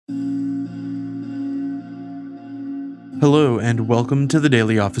Hello, and welcome to the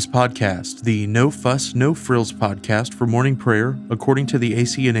Daily Office Podcast, the No Fuss, No Frills podcast for morning prayer, according to the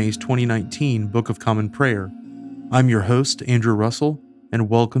ACNA's 2019 Book of Common Prayer. I'm your host, Andrew Russell,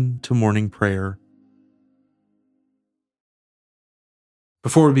 and welcome to morning prayer.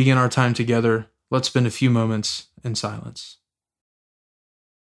 Before we begin our time together, let's spend a few moments in silence.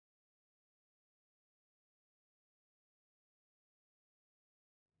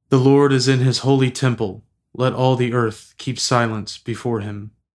 The Lord is in his holy temple. Let all the earth keep silence before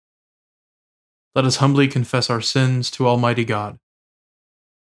him. Let us humbly confess our sins to Almighty God.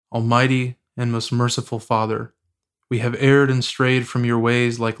 Almighty and most merciful Father, we have erred and strayed from your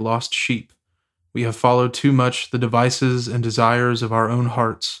ways like lost sheep. We have followed too much the devices and desires of our own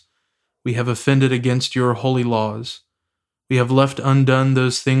hearts. We have offended against your holy laws. We have left undone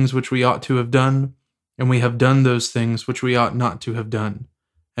those things which we ought to have done, and we have done those things which we ought not to have done.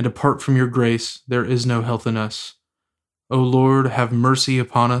 And apart from your grace, there is no health in us. O Lord, have mercy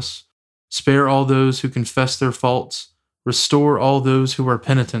upon us. Spare all those who confess their faults. Restore all those who are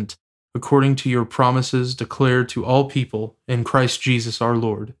penitent, according to your promises declared to all people in Christ Jesus our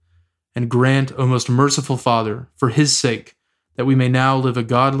Lord. And grant, O most merciful Father, for his sake, that we may now live a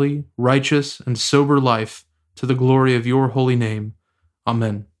godly, righteous, and sober life to the glory of your holy name.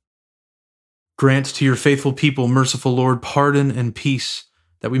 Amen. Grant to your faithful people, merciful Lord, pardon and peace,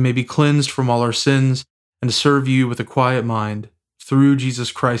 that we may be cleansed from all our sins and serve you with a quiet mind, through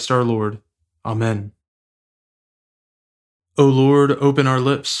Jesus Christ our Lord. Amen. O Lord, open our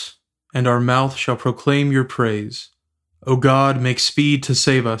lips, and our mouth shall proclaim your praise. O God, make speed to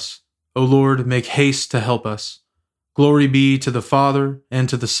save us. O Lord, make haste to help us. Glory be to the Father, and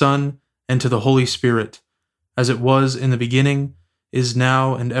to the Son, and to the Holy Spirit, as it was in the beginning, is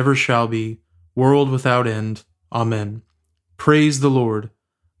now, and ever shall be, world without end. Amen. Praise the Lord.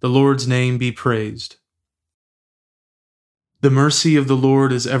 The Lord's name be praised. The mercy of the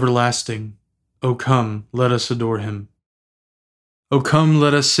Lord is everlasting. O come, let us adore him. O come,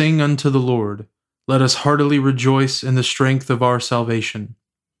 let us sing unto the Lord. Let us heartily rejoice in the strength of our salvation.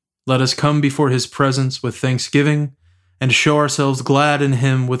 Let us come before his presence with thanksgiving, and show ourselves glad in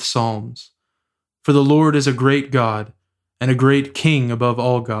him with psalms. For the Lord is a great God, and a great King above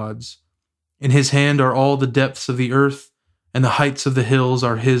all gods. In his hand are all the depths of the earth, and the heights of the hills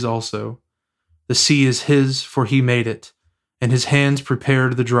are his also. The sea is his, for he made it, and his hands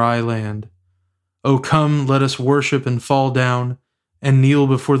prepared the dry land. O come, let us worship and fall down, and kneel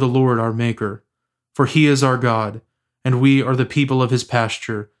before the Lord our Maker. For he is our God, and we are the people of his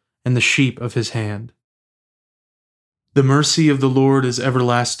pasture, and the sheep of his hand. The mercy of the Lord is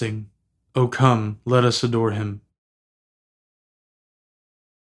everlasting. O come, let us adore him.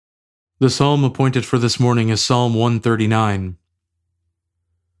 The psalm appointed for this morning is Psalm 139.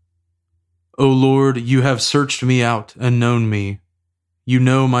 O Lord, you have searched me out and known me. You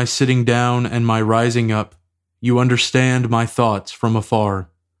know my sitting down and my rising up. You understand my thoughts from afar.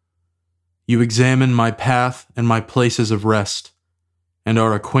 You examine my path and my places of rest, and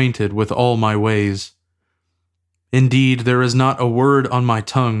are acquainted with all my ways. Indeed, there is not a word on my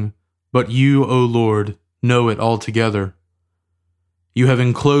tongue, but you, O Lord, know it altogether. You have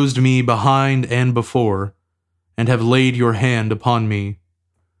enclosed me behind and before, and have laid your hand upon me.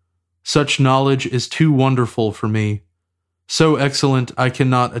 Such knowledge is too wonderful for me, so excellent I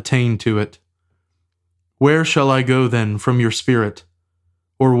cannot attain to it. Where shall I go then from your spirit?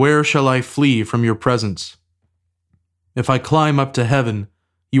 Or where shall I flee from your presence? If I climb up to heaven,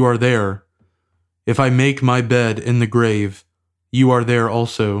 you are there. If I make my bed in the grave, you are there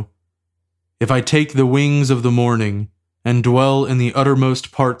also. If I take the wings of the morning, and dwell in the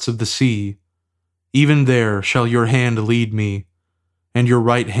uttermost parts of the sea, even there shall your hand lead me, and your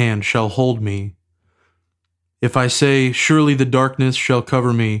right hand shall hold me. If I say, surely the darkness shall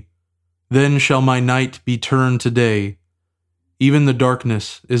cover me, then shall my night be turned to day. Even the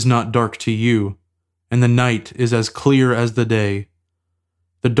darkness is not dark to you, and the night is as clear as the day.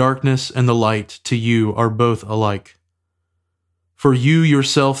 The darkness and the light to you are both alike. For you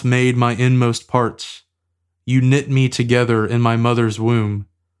yourself made my inmost parts. You knit me together in my mother's womb.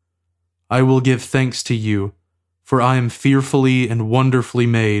 I will give thanks to you, for I am fearfully and wonderfully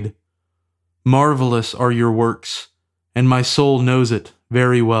made. Marvelous are your works, and my soul knows it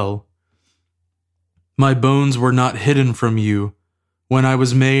very well. My bones were not hidden from you, when I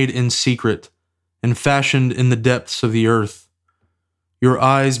was made in secret, and fashioned in the depths of the earth. Your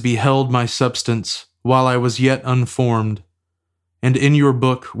eyes beheld my substance, while I was yet unformed, and in your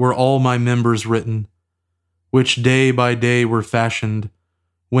book were all my members written, which day by day were fashioned,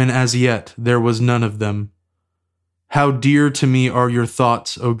 when as yet there was none of them. How dear to me are your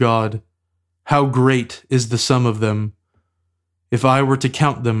thoughts, O God! How great is the sum of them! If I were to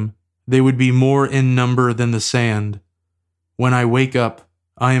count them, they would be more in number than the sand. When I wake up,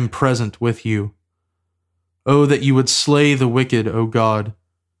 I am present with you. Oh, that you would slay the wicked, O God.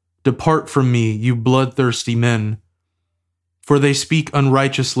 Depart from me, you bloodthirsty men. For they speak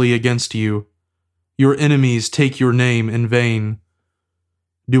unrighteously against you. Your enemies take your name in vain.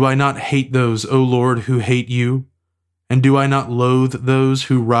 Do I not hate those, O Lord, who hate you? And do I not loathe those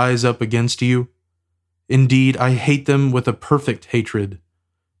who rise up against you? Indeed, I hate them with a perfect hatred.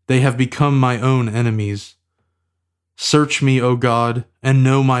 They have become my own enemies. Search me, O God, and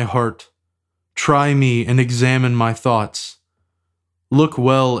know my heart. Try me and examine my thoughts. Look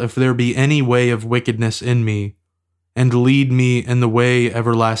well if there be any way of wickedness in me, and lead me in the way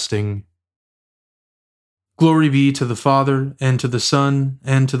everlasting. Glory be to the Father, and to the Son,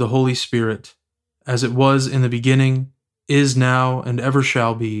 and to the Holy Spirit, as it was in the beginning, is now, and ever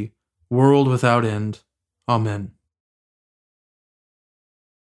shall be, world without end. Amen.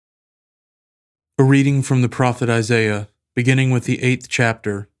 A reading from the prophet Isaiah, beginning with the 8th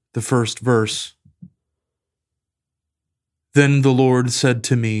chapter, the first verse. Then the Lord said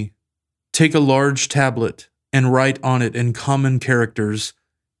to me, Take a large tablet, and write on it in common characters,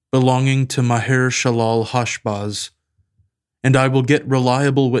 belonging to Maher-shalal-Hash-Baz. And I will get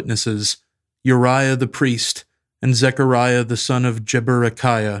reliable witnesses, Uriah the priest, and Zechariah the son of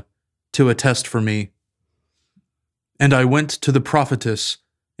Jeberechiah, to attest for me. And I went to the prophetess,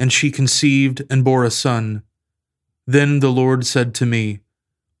 and she conceived and bore a son. Then the Lord said to me,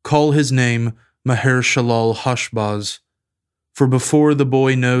 Call his name Maher-shalal-Hash-Baz, for before the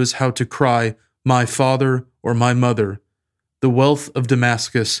boy knows how to cry, My father or my mother, the wealth of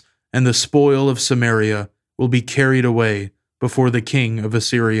Damascus and the spoil of Samaria will be carried away before the king of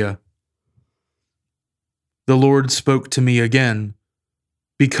Assyria. The Lord spoke to me again,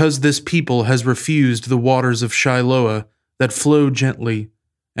 Because this people has refused the waters of Shiloah that flow gently,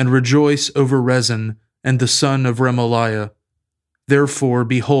 and rejoice over Rezin and the son of Remaliah. Therefore,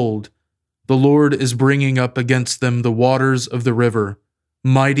 behold, the Lord is bringing up against them the waters of the river,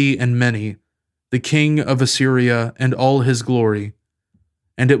 mighty and many, the king of Assyria and all his glory.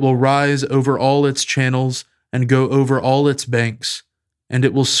 And it will rise over all its channels and go over all its banks, and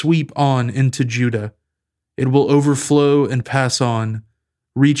it will sweep on into Judah. It will overflow and pass on,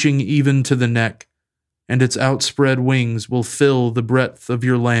 reaching even to the neck, and its outspread wings will fill the breadth of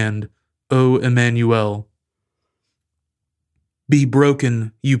your land, O Emmanuel. Be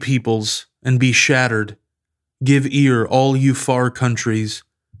broken, you peoples, and be shattered. Give ear, all you far countries.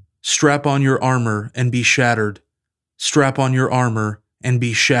 Strap on your armor and be shattered. Strap on your armor and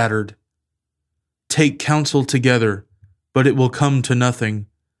be shattered. Take counsel together, but it will come to nothing.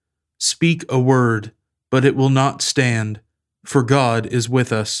 Speak a word, but it will not stand, for God is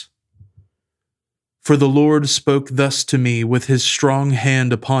with us. For the Lord spoke thus to me with his strong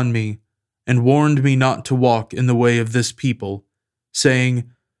hand upon me, and warned me not to walk in the way of this people, saying,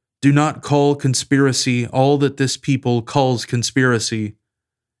 Do not call conspiracy all that this people calls conspiracy,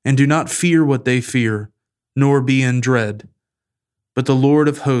 and do not fear what they fear, nor be in dread. But the Lord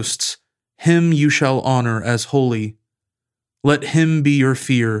of hosts, him you shall honor as holy. Let him be your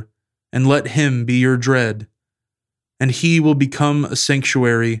fear, and let him be your dread. And he will become a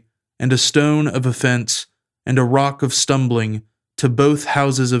sanctuary, and a stone of offense, and a rock of stumbling to both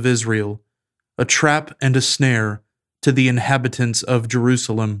houses of Israel, a trap and a snare to the inhabitants of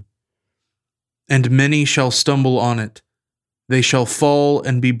Jerusalem. And many shall stumble on it. They shall fall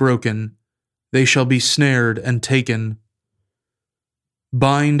and be broken. They shall be snared and taken.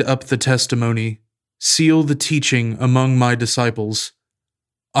 Bind up the testimony, seal the teaching among my disciples.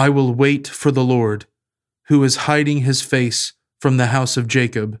 I will wait for the Lord, who is hiding his face from the house of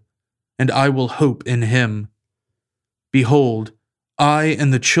Jacob, and I will hope in him. Behold, I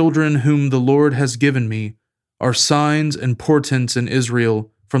and the children whom the Lord has given me are signs and portents in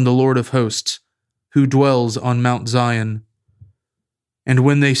Israel from the Lord of hosts, who dwells on Mount Zion. And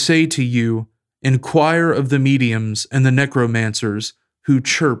when they say to you, Inquire of the mediums and the necromancers who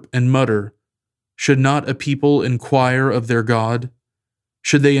chirp and mutter, should not a people inquire of their God?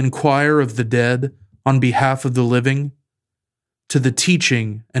 Should they inquire of the dead on behalf of the living? To the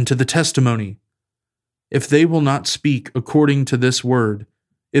teaching and to the testimony. If they will not speak according to this word,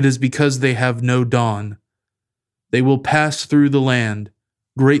 it is because they have no dawn. They will pass through the land,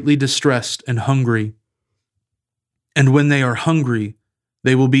 greatly distressed and hungry. And when they are hungry,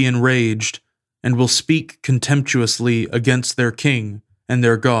 they will be enraged, and will speak contemptuously against their king and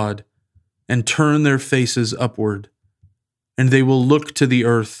their God, and turn their faces upward. And they will look to the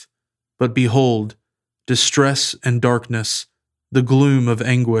earth, but behold, distress and darkness, the gloom of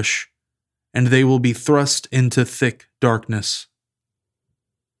anguish, and they will be thrust into thick darkness.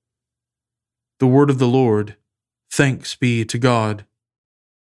 The word of the Lord. Thanks be to God.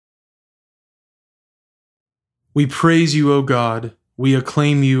 We praise you, O God. We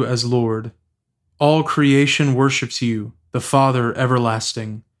acclaim you as Lord. All creation worships you, the Father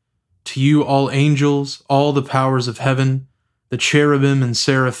everlasting. To you all angels, all the powers of heaven, the cherubim and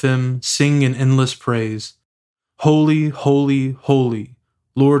seraphim sing in endless praise. Holy, holy, holy,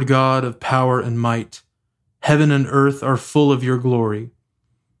 Lord God of power and might. Heaven and earth are full of your glory.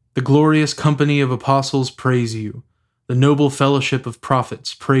 The glorious company of apostles praise you. The noble fellowship of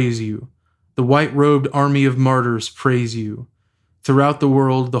prophets praise you. The white-robed army of martyrs praise you. Throughout the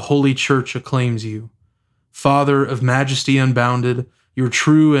world, the Holy Church acclaims you. Father of majesty unbounded, your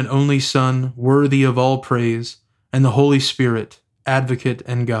true and only Son, worthy of all praise, and the Holy Spirit, advocate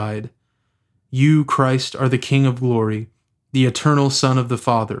and guide. You, Christ, are the King of glory, the eternal Son of the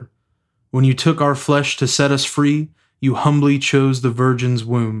Father. When you took our flesh to set us free, you humbly chose the Virgin's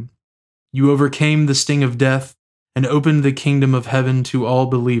womb. You overcame the sting of death and opened the kingdom of heaven to all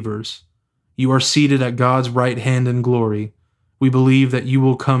believers. You are seated at God's right hand in glory. We believe that you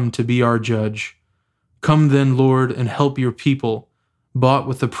will come to be our judge. Come then, Lord, and help your people, bought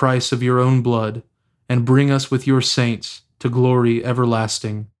with the price of your own blood, and bring us with your saints to glory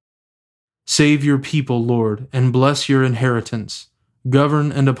everlasting. Save your people, Lord, and bless your inheritance.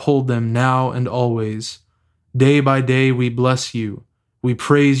 Govern and uphold them now and always. Day by day we bless you. We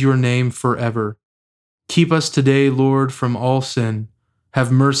praise your name forever. Keep us today, Lord, from all sin. Have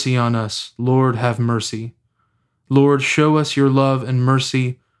mercy on us, Lord, have mercy. Lord, show us your love and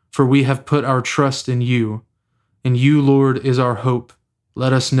mercy, for we have put our trust in you. In you, Lord, is our hope.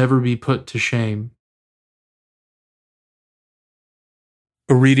 Let us never be put to shame.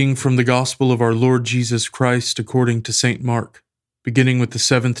 A reading from the Gospel of our Lord Jesus Christ according to St. Mark, beginning with the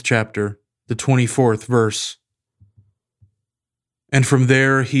 7th chapter, the 24th verse. And from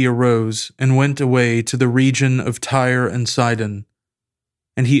there he arose and went away to the region of Tyre and Sidon.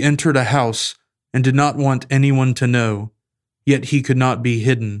 And he entered a house and did not want anyone to know, yet he could not be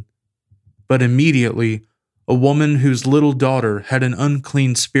hidden. But immediately a woman whose little daughter had an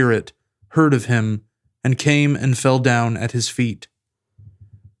unclean spirit heard of him and came and fell down at his feet.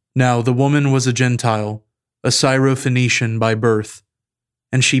 Now the woman was a Gentile, a Syrophoenician by birth,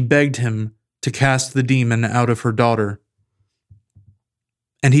 and she begged him to cast the demon out of her daughter.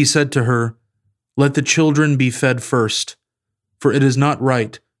 And he said to her, Let the children be fed first, for it is not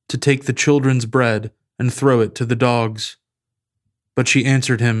right to take the children's bread and throw it to the dogs. But she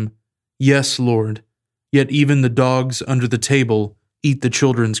answered him, Yes, Lord, yet even the dogs under the table eat the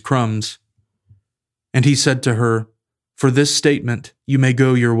children's crumbs. And he said to her, For this statement you may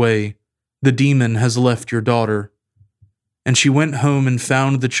go your way. The demon has left your daughter. And she went home and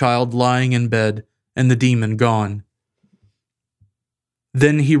found the child lying in bed, and the demon gone.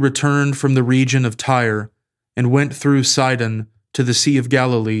 Then he returned from the region of Tyre, and went through Sidon to the Sea of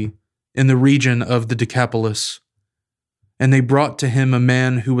Galilee, in the region of the Decapolis. And they brought to him a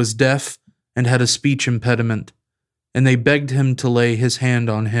man who was deaf and had a speech impediment, and they begged him to lay his hand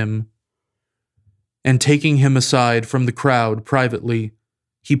on him. And taking him aside from the crowd privately,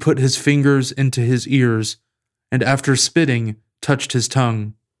 he put his fingers into his ears, and after spitting, touched his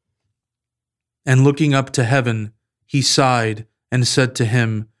tongue. And looking up to heaven, he sighed and said to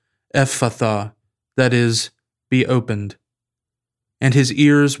him, Ephphatha, that is, be opened. And his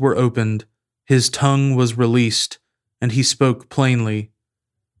ears were opened, his tongue was released, and he spoke plainly.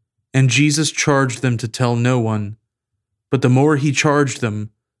 And Jesus charged them to tell no one. But the more he charged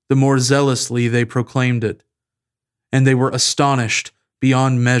them, the more zealously they proclaimed it. And they were astonished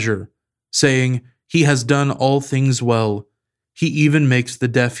beyond measure, saying, He has done all things well. He even makes the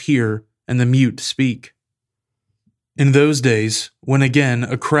deaf hear and the mute speak. In those days, when again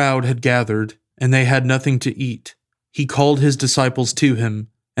a crowd had gathered, and they had nothing to eat, he called his disciples to him,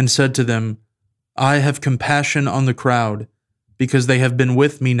 and said to them, I have compassion on the crowd, because they have been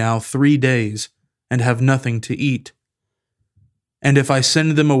with me now 3 days, and have nothing to eat. And if I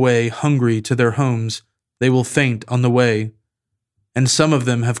send them away hungry to their homes, they will faint on the way. And some of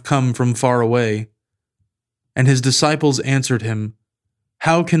them have come from far away. And his disciples answered him,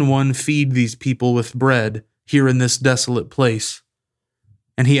 How can one feed these people with bread here in this desolate place?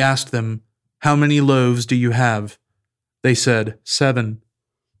 And he asked them, How many loaves do you have? They said, 7.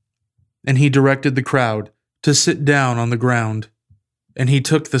 And he directed the crowd to sit down on the ground. And he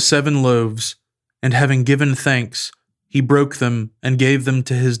took the 7 loaves, and having given thanks, he broke them and gave them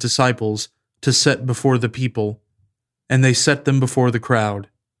to his disciples to set before the people. And they set them before the crowd.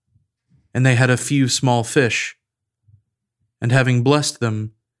 And they had a few small fish. And having blessed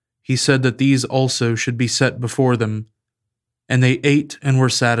them, he said that these also should be set before them. And they ate and were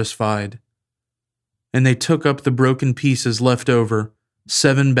satisfied. And they took up the broken pieces left over,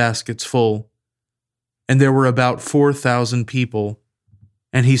 7 baskets full. And there were about 4,000 people,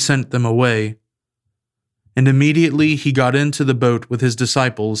 and he sent them away. And immediately he got into the boat with his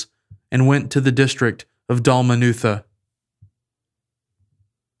disciples and went to the district of Dalmanutha.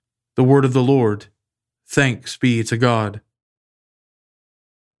 The word of the Lord. Thanks be to God.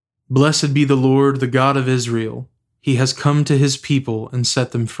 Blessed be the Lord, the God of Israel. He has come to his people and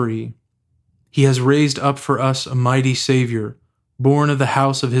set them free. He has raised up for us a mighty Savior, born of the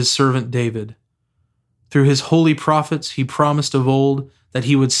house of his servant David. Through his holy prophets he promised of old that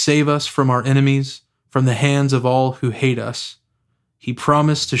he would save us from our enemies, from the hands of all who hate us. He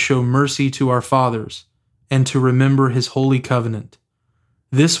promised to show mercy to our fathers and to remember his holy covenant.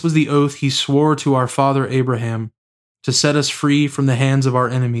 This was the oath he swore to our father Abraham, to set us free from the hands of our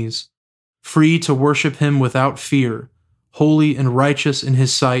enemies, free to worship him without fear, holy and righteous in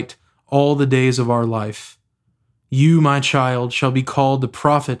his sight all the days of our life. You, my child, shall be called the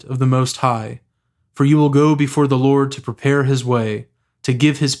prophet of the Most High, for you will go before the Lord to prepare his way, to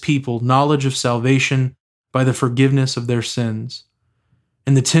give his people knowledge of salvation by the forgiveness of their sins.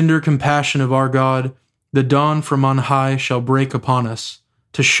 In the tender compassion of our God, the dawn from on high shall break upon us,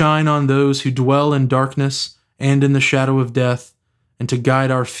 to shine on those who dwell in darkness and in the shadow of death, and to guide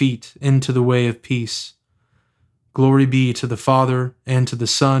our feet into the way of peace. Glory be to the Father, and to the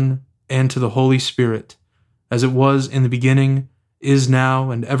Son, and to the Holy Spirit, as it was in the beginning, is now,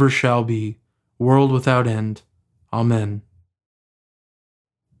 and ever shall be, world without end. Amen.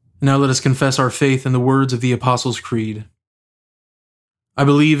 Now let us confess our faith in the words of the Apostles' Creed. I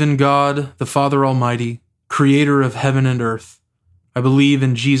believe in God, the Father Almighty, creator of heaven and earth. I believe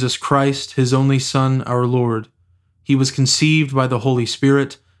in Jesus Christ, his only Son, our Lord. He was conceived by the Holy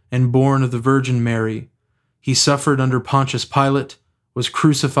Spirit and born of the Virgin Mary. He suffered under Pontius Pilate, was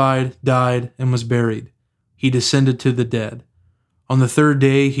crucified, died, and was buried. He descended to the dead. On the 3rd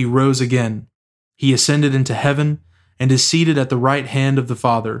day he rose again. He ascended into heaven and is seated at the right hand of the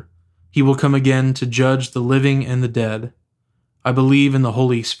Father. He will come again to judge the living and the dead. I believe in the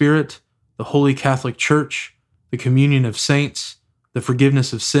Holy Spirit, the Holy Catholic Church, the communion of saints, the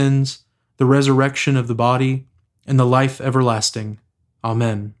forgiveness of sins, the resurrection of the body, and the life everlasting.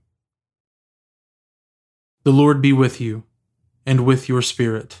 Amen. The Lord be with you, and with your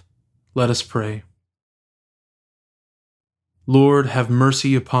spirit. Let us pray. Lord, have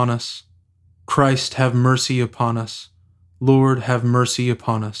mercy upon us. Christ, have mercy upon us. Lord, have mercy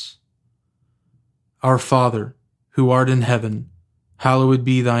upon us. Our Father, who art in heaven, hallowed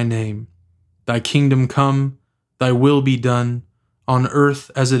be thy name. Thy kingdom come, thy will be done, on earth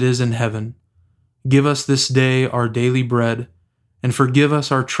as it is in heaven. Give us this day our daily bread, and forgive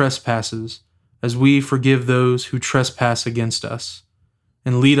us our trespasses, as we forgive those who trespass against us.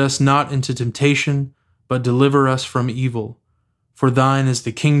 And lead us not into temptation, but deliver us from evil. For thine is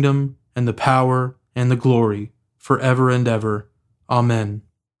the kingdom, and the power, and the glory, forever and ever. Amen.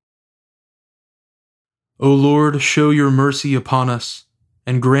 O Lord, show your mercy upon us,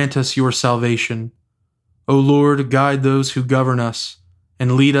 and grant us your salvation. O Lord, guide those who govern us,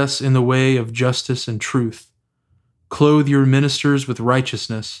 and lead us in the way of justice and truth. Clothe your ministers with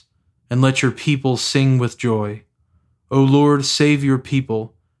righteousness, and let your people sing with joy. O Lord, save your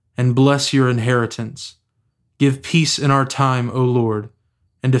people, and bless your inheritance. Give peace in our time, O Lord,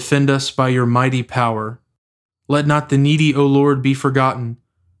 and defend us by your mighty power. Let not the needy, O Lord, be forgotten,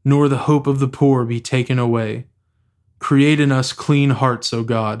 nor the hope of the poor be taken away. Create in us clean hearts, O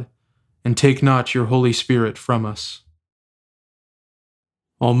God, and take not your Holy Spirit from us.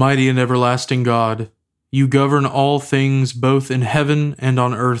 Almighty and everlasting God, you govern all things both in heaven and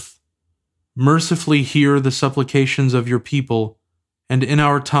on earth. Mercifully hear the supplications of your people, and in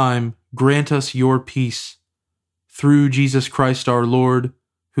our time grant us your peace. Through Jesus Christ our Lord,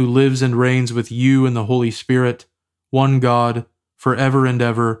 who lives and reigns with you in the Holy Spirit, one God, forever and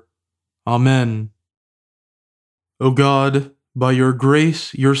ever. Amen. O God, by your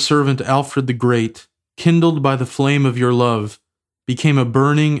grace, your servant Alfred the Great, kindled by the flame of your love, became a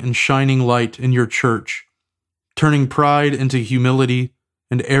burning and shining light in your church, turning pride into humility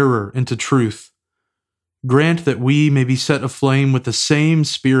and error into truth. Grant that we may be set aflame with the same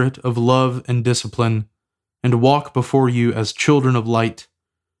spirit of love and discipline, and walk before you as children of light.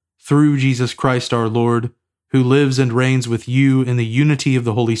 Through Jesus Christ our Lord, who lives and reigns with you in the unity of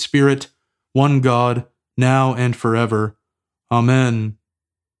the Holy Spirit, one God, now and forever. Amen.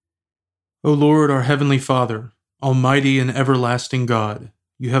 O Lord, our heavenly Father, almighty and everlasting God,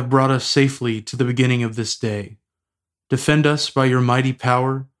 you have brought us safely to the beginning of this day. Defend us by your mighty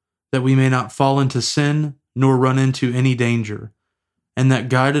power, that we may not fall into sin nor run into any danger, and that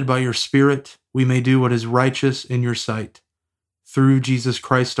guided by your Spirit, we may do what is righteous in your sight. Through Jesus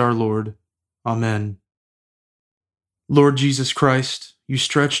Christ our Lord. Amen. Lord Jesus Christ, you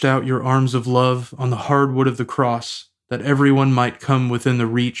stretched out your arms of love on the hard wood of the cross, that everyone might come within the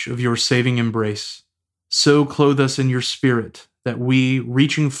reach of your saving embrace. So clothe us in your Spirit, that we,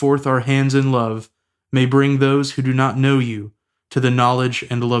 reaching forth our hands in love, may bring those who do not know you to the knowledge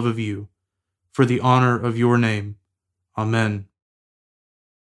and love of you, for the honor of your name. Amen.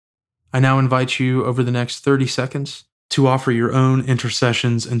 I now invite you over the next 30 seconds to offer your own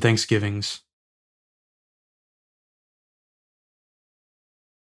intercessions and thanksgivings.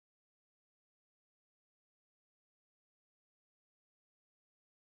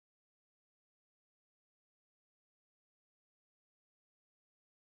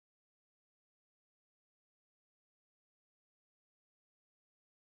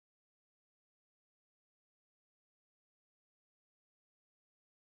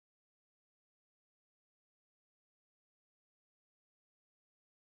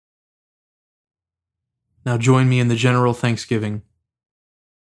 Now join me in the general thanksgiving.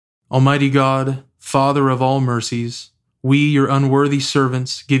 Almighty God, Father of all mercies, we, your unworthy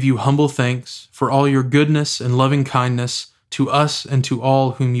servants, give you humble thanks for all your goodness and loving kindness to us and to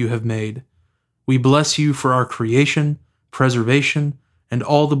all whom you have made. We bless you for our creation, preservation, and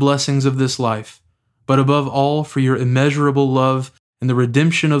all the blessings of this life, but above all for your immeasurable love and the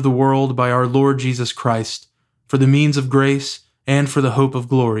redemption of the world by our Lord Jesus Christ, for the means of grace and for the hope of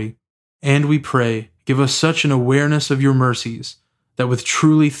glory. And we pray, give us such an awareness of your mercies, that with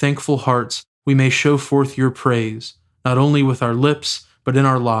truly thankful hearts we may show forth your praise, not only with our lips, but in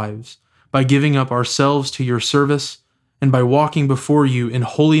our lives, by giving up ourselves to your service, and by walking before you in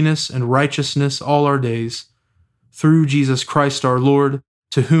holiness and righteousness all our days. Through Jesus Christ our Lord,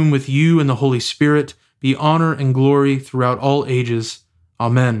 to whom with you and the Holy Spirit be honor and glory throughout all ages.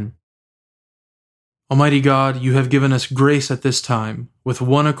 Amen. Almighty God, you have given us grace at this time, with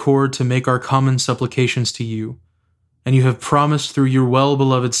one accord to make our common supplications to you. And you have promised through your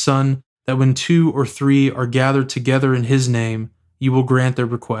well-beloved Son that when 2 or 3 are gathered together in his name, you will grant their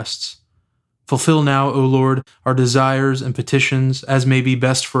requests. Fulfill now, O Lord, our desires and petitions as may be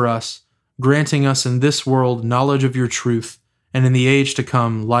best for us, granting us in this world knowledge of your truth, and in the age to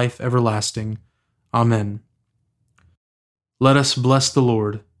come life everlasting. Amen. Let us bless the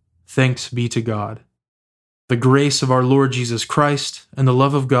Lord. Thanks be to God. The grace of our Lord Jesus Christ, and the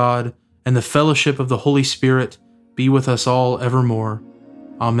love of God, and the fellowship of the Holy Spirit be with us all evermore.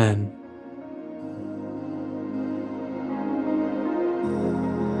 Amen.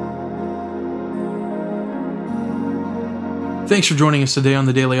 Thanks for joining us today on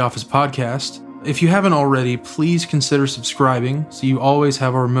the Daily Office Podcast. If you haven't already, please consider subscribing so you always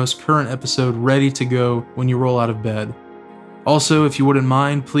have our most current episode ready to go when you roll out of bed. Also, if you wouldn't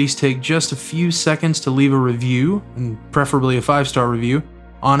mind, please take just a few seconds to leave a review, and preferably a 5-star review,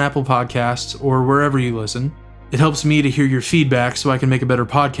 on Apple Podcasts or wherever you listen. It helps me to hear your feedback so I can make a better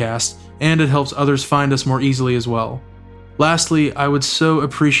podcast, and it helps others find us more easily as well. Lastly, I would so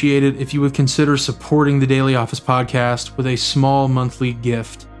appreciate it if you would consider supporting the Daily Office Podcast with a small monthly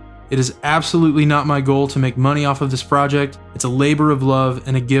gift. It is absolutely not my goal to make money off of this project. It's a labor of love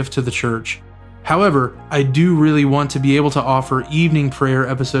and a gift to the church. However, I do really want to be able to offer evening prayer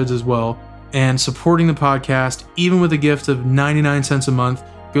episodes as well, and supporting the podcast, even with a gift of 99 cents a month,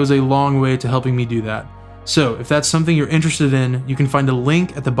 goes a long way to helping me do that. So, if that's something you're interested in, you can find a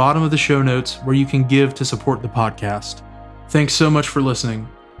link at the bottom of the show notes where you can give to support the podcast. Thanks so much for listening.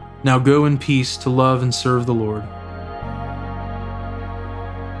 Now go in peace to love and serve the Lord.